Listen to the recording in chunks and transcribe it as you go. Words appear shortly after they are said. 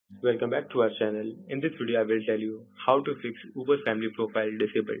Welcome back to our channel. In this video, I will tell you how to fix Uber family profile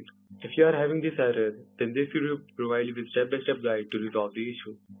disabled. If you are having this error, then this video will provide you with step-by-step guide to resolve the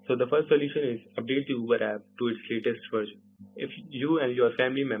issue. So the first solution is update the Uber app to its latest version. If you and your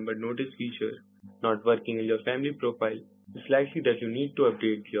family member notice feature not working in your family profile, it's likely that you need to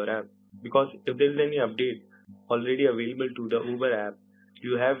update your app. Because if there is any update already available to the Uber app,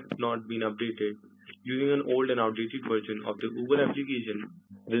 you have not been updated. Using an old and outdated version of the Uber application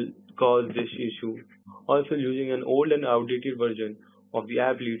will cause this issue. Also, using an old and outdated version of the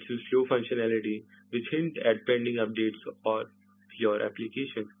app leads to slow functionality, which hint at pending updates for your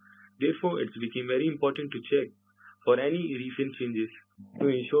application. Therefore, it's become very important to check for any recent changes to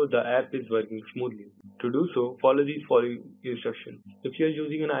ensure the app is working smoothly. To do so, follow these following instructions. If you are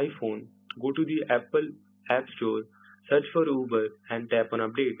using an iPhone, go to the Apple App Store, search for Uber and tap on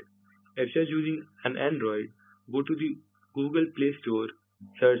Update. If you are using an Android, go to the Google Play Store,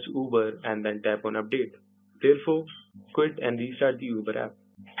 search Uber and then tap on Update. Therefore, quit and restart the Uber app.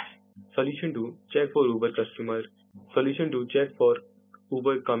 Solution 2. Check for Uber customer. Solution 2. Check for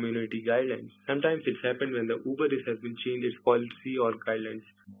Uber community guidelines. Sometimes it's happened when the Uber has been changed its policy or guidelines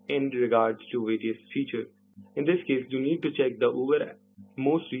in regards to various features. In this case, you need to check the Uber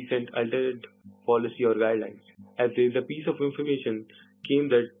most recent altered policy or guidelines, as there is a piece of information came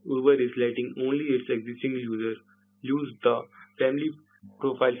that Uber is letting only its existing users use the family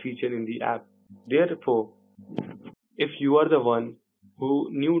profile feature in the app. Therefore, if you are the one who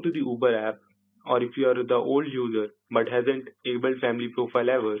new to the Uber app, or if you are the old user but hasn't enabled family profile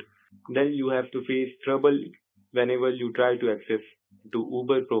ever, then you have to face trouble whenever you try to access to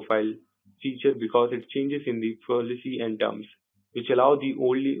Uber profile feature because it changes in the policy and terms, which allow the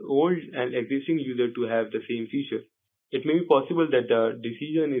old and existing user to have the same feature. It may be possible that the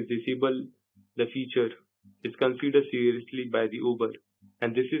decision is disable the feature is considered seriously by the Uber,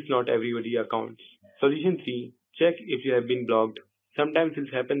 and this is not everybody accounts. Solution 3. Check if you have been blocked. Sometimes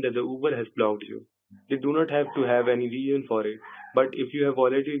it happens that the Uber has blocked you. They do not have to have any reason for it, but if you have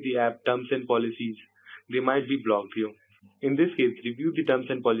violated the app terms and policies, they might be blocked you. In this case, review the terms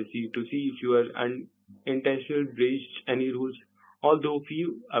and policies to see if you are unintentionally breached any rules. Although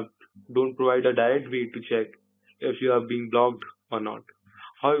few don't provide a direct way to check if you are being blocked or not.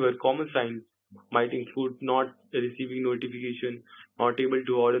 However, common signs might include not receiving notification, not able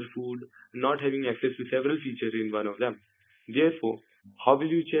to order food, not having access to several features in one of them. Therefore, how will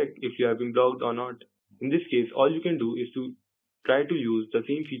you check if you have been blocked or not? In this case, all you can do is to try to use the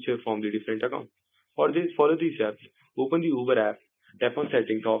same feature from the different account. For this, follow these steps. Open the Uber app, tap on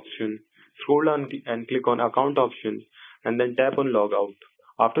settings option, scroll down and click on account option, and then tap on log out.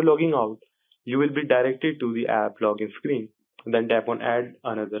 After logging out, you will be directed to the app login screen. Then tap on add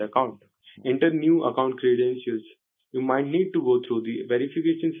another account. Enter new account credentials. You might need to go through the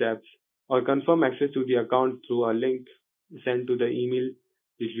verification steps or confirm access to the account through a link sent to the email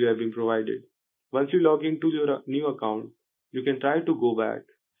which you have been provided. Once you log into your new account, you can try to go back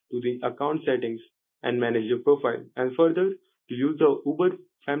to the account settings and manage your profile. And further, to use the Uber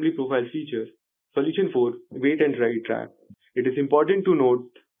family profile feature. Solution 4. Wait and try track. It is important to note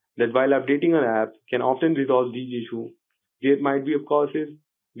that while updating an app can often resolve these issues, there might be causes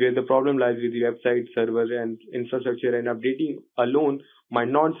where the problem lies with the website, server, and infrastructure, and updating alone might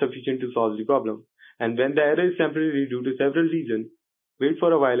not be sufficient to solve the problem. And when the error is temporary due to several reasons, wait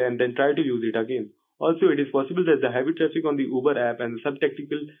for a while and then try to use it again. Also, it is possible that the heavy traffic on the Uber app and the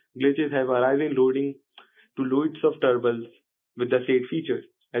sub-technical glitches have arisen loading to loads of troubles with the said features,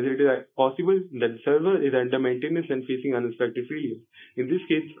 as it is possible that the server is under maintenance and facing unexpected failure. In this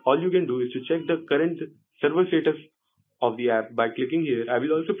case, all you can do is to check the current server status of the app by clicking here. I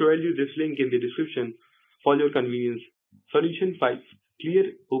will also provide you this link in the description for your convenience. Solution 5. Clear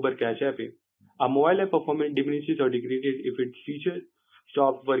Uber cache app. A mobile app performance diminishes or degrades if its feature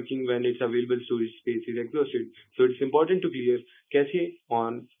stops working when its available storage space is exhausted. So it's important to clear cache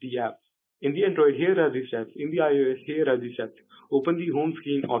on the app. In the Android, here are the steps. In the iOS, here are the steps. Open the home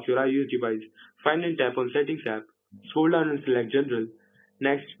screen of your iOS device. Find and tap on Settings app. Scroll down and select General.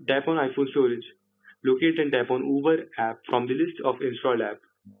 Next, tap on iPhone Storage. Locate and tap on Uber app from the list of installed apps.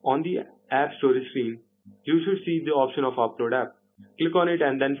 On the app storage screen, you should see the option of Upload app. Click on it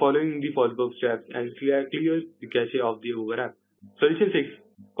and then following the follow-up steps and clear the cache of the Uber app. Solution 6.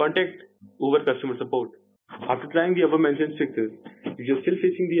 Contact Uber customer support. After trying the above mentioned fixes, if you're still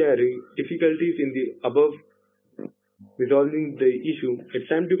facing the error difficulties in the above resolving the issue, it's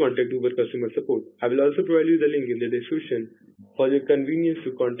time to contact Uber customer support. I will also provide you the link in the description for your convenience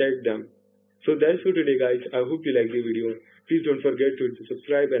to contact them. So that's for today, guys. I hope you like the video. Please don't forget to hit the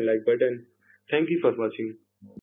subscribe and like button. Thank you for watching.